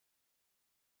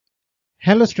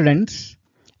Hello students,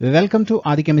 welcome to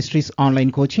AdiChemistry's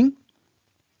online coaching.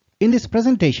 In this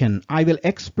presentation, I will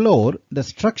explore the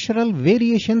structural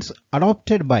variations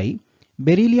adopted by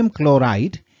beryllium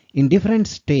chloride in different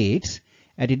states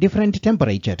at different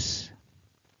temperatures.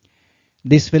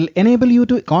 This will enable you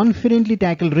to confidently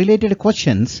tackle related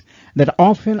questions that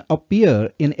often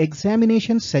appear in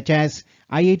examinations such as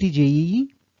IIT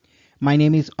JEE. My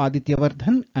name is Aditya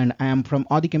Vardhan and I am from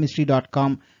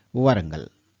AdiChemistry.com, Warangal.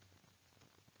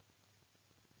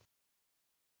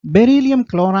 Beryllium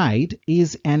chloride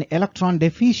is an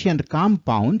electron-deficient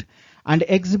compound and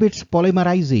exhibits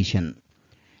polymerization,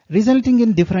 resulting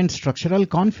in different structural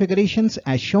configurations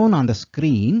as shown on the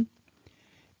screen.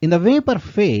 In the vapor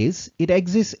phase, it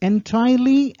exists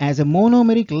entirely as a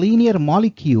monomeric linear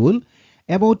molecule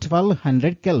about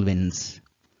 1200 kelvins.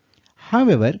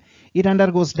 However, it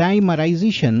undergoes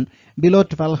dimerization below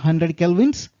 1200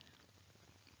 kelvins,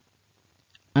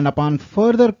 and upon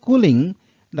further cooling,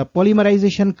 the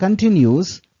polymerization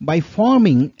continues by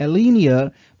forming a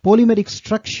linear polymeric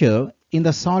structure in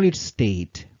the solid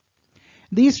state.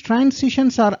 These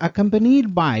transitions are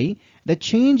accompanied by the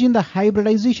change in the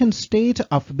hybridization state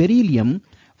of beryllium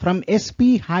from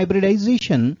sp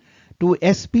hybridization to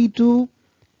sp2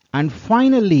 and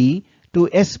finally to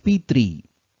sp3.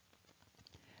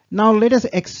 Now let us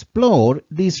explore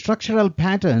these structural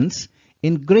patterns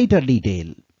in greater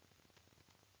detail.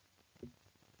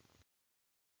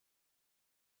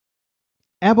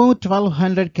 About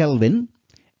 1200 Kelvin,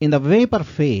 in the vapor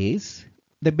phase,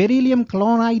 the beryllium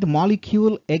chloride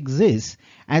molecule exists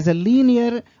as a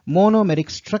linear monomeric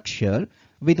structure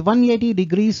with 180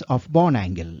 degrees of bond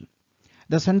angle.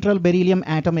 The central beryllium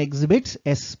atom exhibits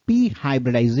sp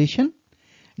hybridization.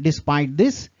 Despite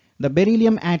this, the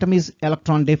beryllium atom is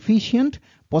electron deficient,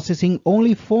 possessing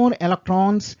only 4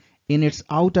 electrons in its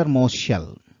outermost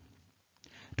shell.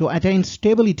 To attain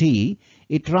stability,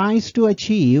 it tries to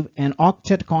achieve an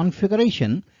octet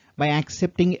configuration by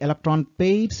accepting electron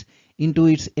pairs into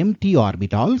its empty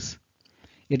orbitals.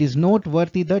 It is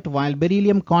noteworthy that while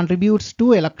beryllium contributes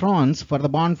 2 electrons for the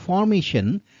bond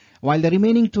formation, while the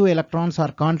remaining 2 electrons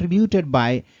are contributed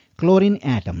by chlorine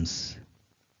atoms.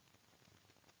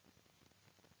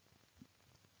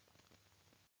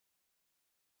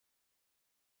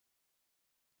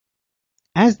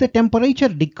 As the temperature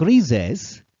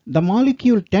decreases, the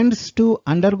molecule tends to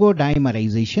undergo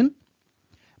dimerization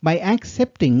by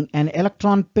accepting an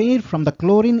electron pair from the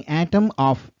chlorine atom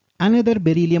of another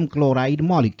beryllium chloride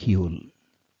molecule.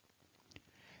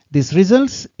 This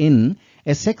results in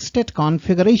a sextet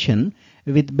configuration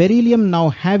with beryllium now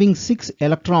having 6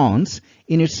 electrons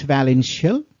in its valence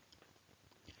shell.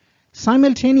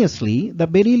 Simultaneously, the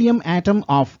beryllium atom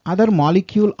of other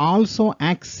molecule also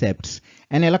accepts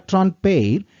an electron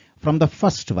pair from the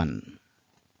first one.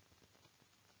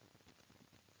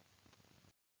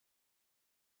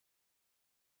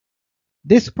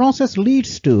 This process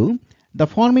leads to the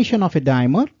formation of a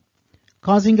dimer,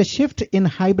 causing a shift in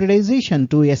hybridization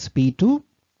to sp2.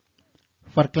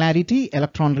 For clarity,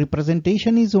 electron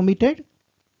representation is omitted.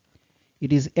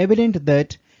 It is evident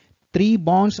that 3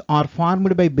 bonds are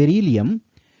formed by beryllium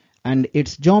and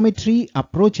its geometry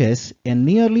approaches a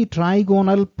nearly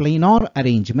trigonal planar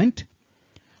arrangement.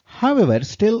 However,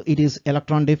 still it is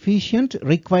electron deficient,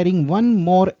 requiring 1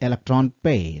 more electron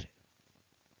pair.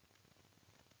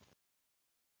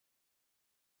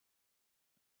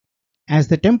 As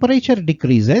the temperature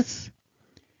decreases,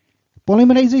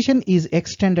 polymerization is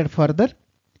extended further.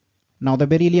 Now the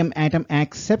beryllium atom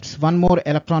accepts 1 more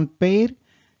electron pair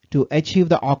to achieve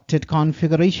the octet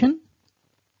configuration.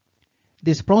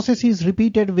 This process is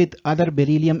repeated with other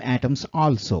beryllium atoms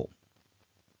also.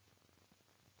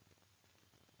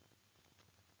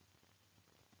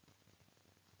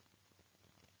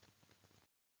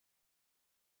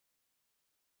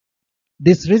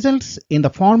 This results in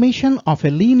the formation of a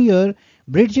linear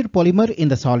bridged polymer in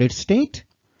the solid state,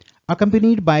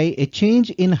 accompanied by a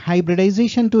change in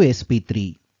hybridization to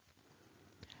sp3.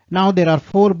 Now there are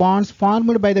 4 bonds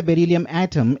formed by the beryllium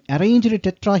atom arranged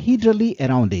tetrahedrally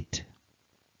around it.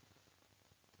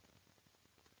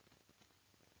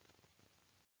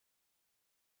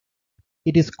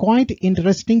 It is quite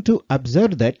interesting to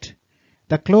observe that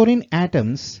the chlorine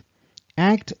atoms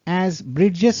act as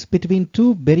bridges between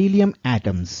 2 beryllium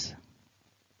atoms.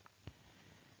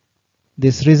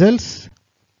 This results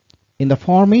in the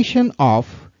formation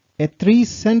of a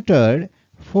 3-centered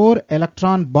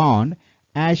 4-electron bond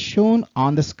as shown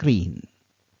on the screen.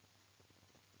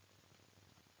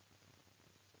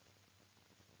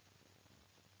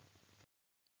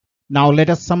 Now let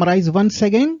us summarize once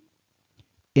again.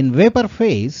 In vapor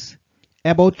phase,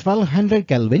 about 1200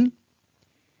 Kelvin,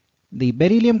 The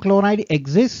beryllium chloride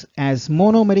exists as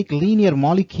monomeric linear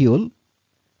molecule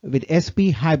with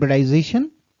sp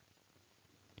hybridization,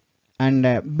 and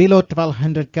below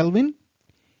 1200 Kelvin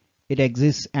it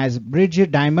exists as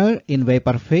bridged dimer in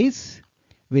vapor phase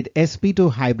with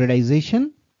sp2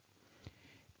 hybridization.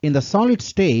 In the solid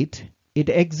state, it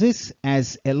exists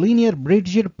as a linear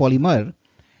bridged polymer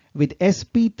with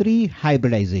sp3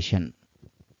 hybridization.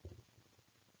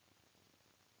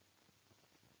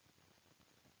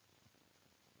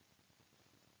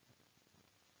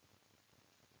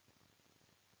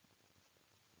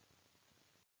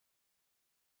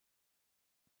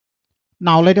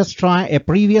 Now let us try a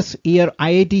previous year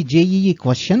IIT JEE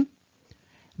question.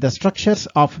 The structures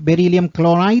of beryllium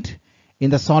chloride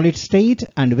in the solid state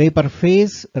and vapor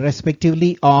phase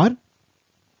respectively are: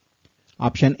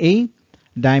 option A,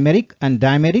 dimeric and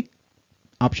dimeric;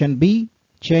 option B,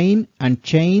 chain and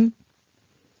chain;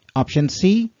 option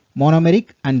C,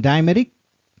 monomeric and dimeric;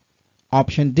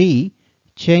 option D,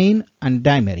 chain and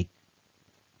dimeric.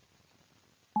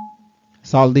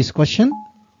 Solve this question.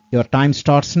 Your time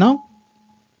starts now.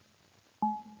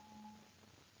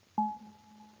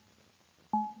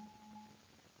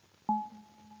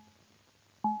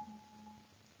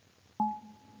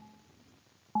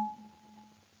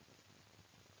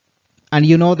 And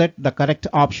you know that the correct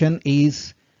option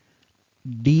is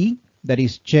D, that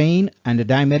is chain and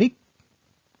dimeric.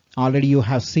 Already you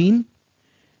have seen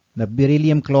the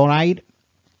beryllium chloride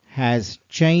has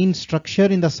chain structure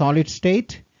in the solid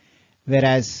state,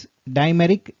 whereas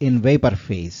dimeric in vapor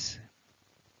phase.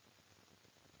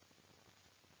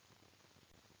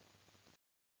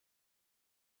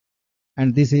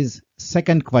 And this is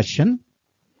second question.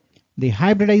 The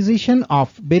hybridization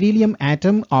of beryllium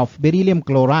atom of beryllium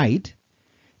chloride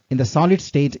in the solid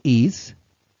state is: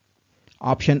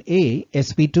 option A,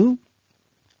 sp2;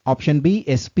 option B,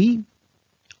 sp;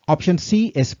 option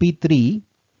C, sp3;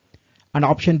 and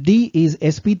option D is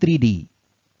sp3d.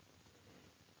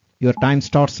 Your time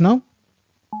starts now.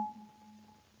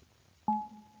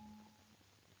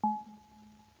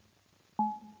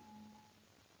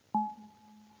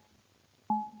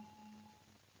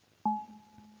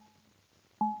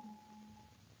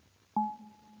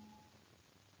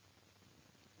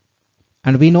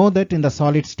 And we know that in the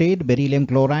solid state, beryllium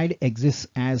chloride exists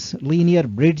as linear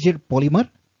bridged polymer,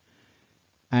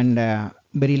 and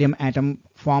beryllium atom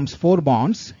forms 4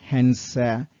 bonds, hence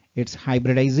its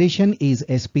hybridization is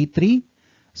sp3.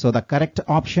 So the correct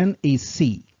option is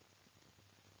C.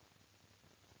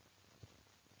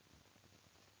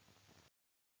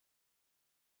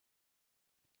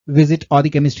 Visit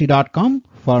AdiChemistry.com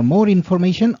for more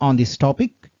information on this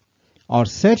topic, or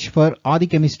search for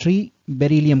AdiChemistry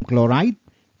beryllium chloride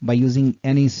by using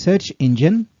any search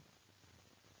engine.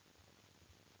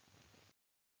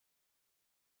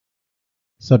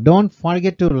 So don't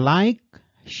forget to like,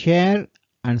 share,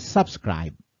 and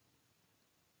subscribe.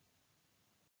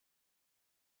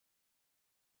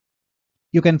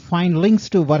 You can find links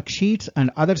to worksheets and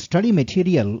other study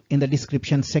material in the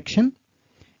description section.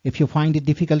 If you find it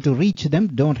difficult to reach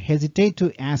them, don't hesitate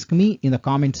to ask me in the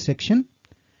comment section,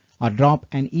 or drop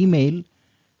an email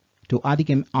to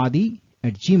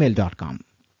adi@gmail.com.